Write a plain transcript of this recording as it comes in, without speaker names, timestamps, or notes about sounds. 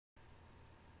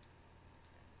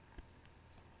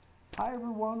Hi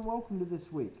everyone, welcome to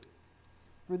this week.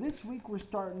 For this week we're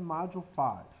starting Module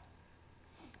 5.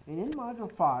 And in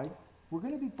Module 5 we're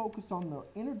going to be focused on the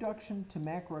introduction to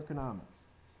macroeconomics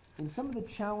and some of the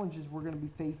challenges we're going to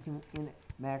be facing in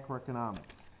macroeconomics.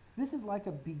 This is like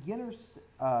a beginner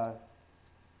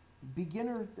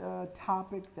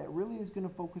topic that really is going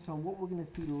to focus on what we're going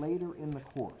to see later in the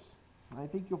course. And I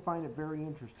think you'll find it very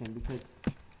interesting because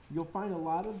you'll find a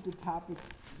lot of the topics,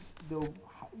 they'll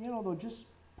just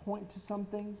point to some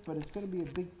things, but it's going to be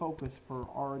a big focus for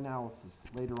our analysis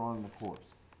later on in the course.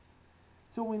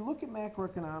 So when we look at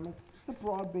macroeconomics, it's a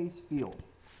broad-based field.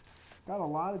 Got a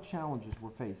lot of challenges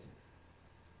we're facing.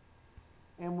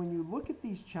 And when you look at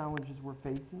these challenges we're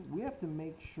facing, we have to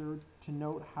make sure to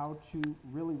note how to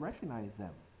really recognize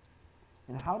them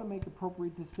and how to make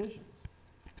appropriate decisions.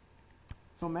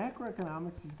 So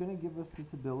macroeconomics is going to give us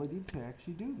this ability to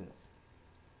actually do this.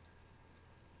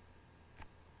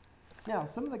 Now,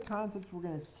 some of the concepts we're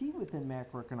going to see within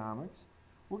macroeconomics,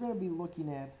 we're going to be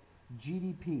looking at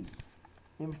GDP,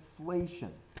 inflation,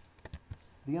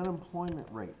 the unemployment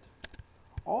rate.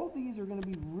 All of these are going to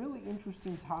be really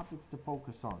interesting topics to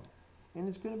focus on. And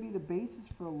it's going to be the basis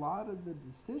for a lot of the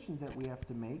decisions that we have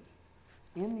to make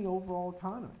in the overall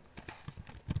economy.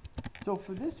 So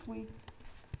for this week,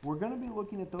 we're going to be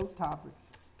looking at those topics.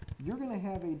 You're going to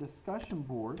have a discussion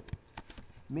board.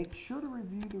 Make sure to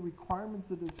review the requirements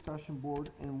of the discussion board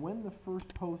and when the first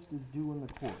post is due in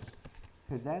the course,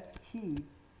 because that's key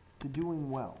to doing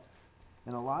well.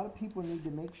 And a lot of people need to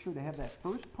make sure to have that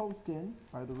first post in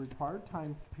by the required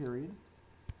time period,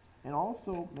 and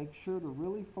also make sure to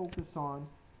really focus on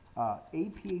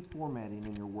APA formatting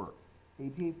in your work.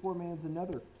 APA formatting is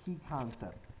another key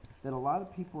concept that a lot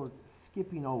of people are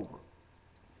skipping over.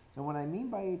 And what I mean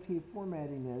by APA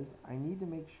formatting is I need to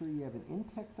make sure you have an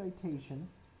in-text citation,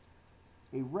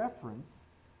 a reference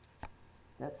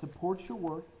that supports your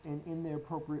work, and in the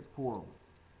appropriate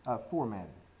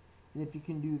formatting. And if you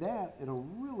can do that, it'll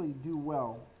really do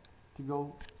well to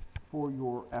go for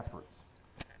your efforts.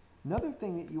 Another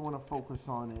thing that you want to focus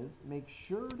on is make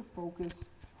sure to focus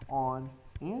on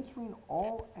answering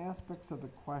all aspects of the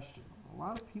question. A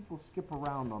lot of people skip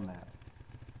around on that.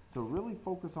 So really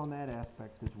focus on that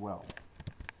aspect as well.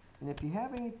 And if you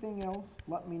have anything else,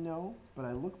 let me know, but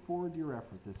I look forward to your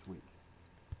effort this week.